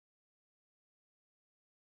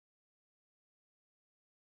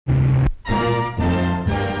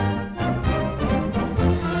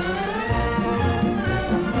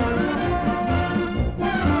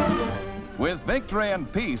victory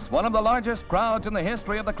and peace, one of the largest crowds in the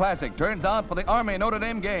history of the Classic turns out for the Army Notre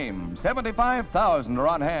Dame game. 75,000 are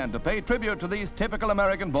on hand to pay tribute to these typical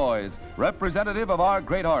American boys, representative of our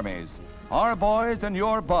great armies. Our boys and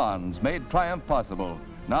your bonds made triumph possible.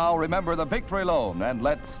 Now remember the victory loan and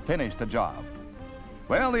let's finish the job.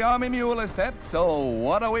 Well, the Army mule is set, so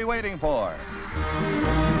what are we waiting for?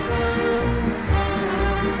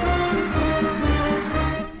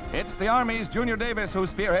 It's the Army's Junior Davis who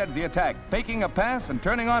spearheads the attack, faking a pass and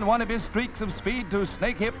turning on one of his streaks of speed to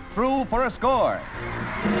snake hip through for a score.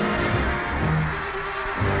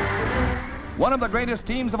 One of the greatest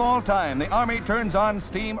teams of all time, the Army turns on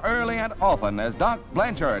steam early and often as Doc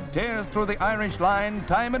Blanchard tears through the Irish line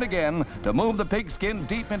time and again to move the pigskin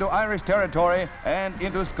deep into Irish territory and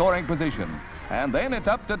into scoring position. And then it's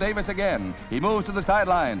up to Davis again. He moves to the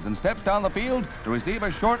sidelines and steps down the field to receive a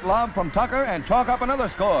short lob from Tucker and chalk up another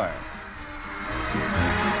score.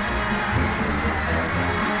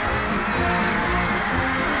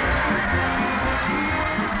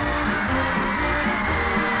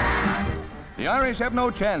 The Irish have no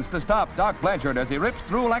chance to stop Doc Blanchard as he rips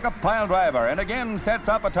through like a pile driver and again sets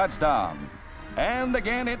up a touchdown. And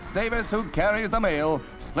again it's Davis who carries the mail,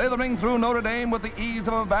 slithering through Notre Dame with the ease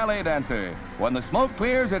of a ballet dancer. When the smoke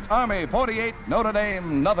clears, it's Army 48, Notre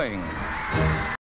Dame nothing.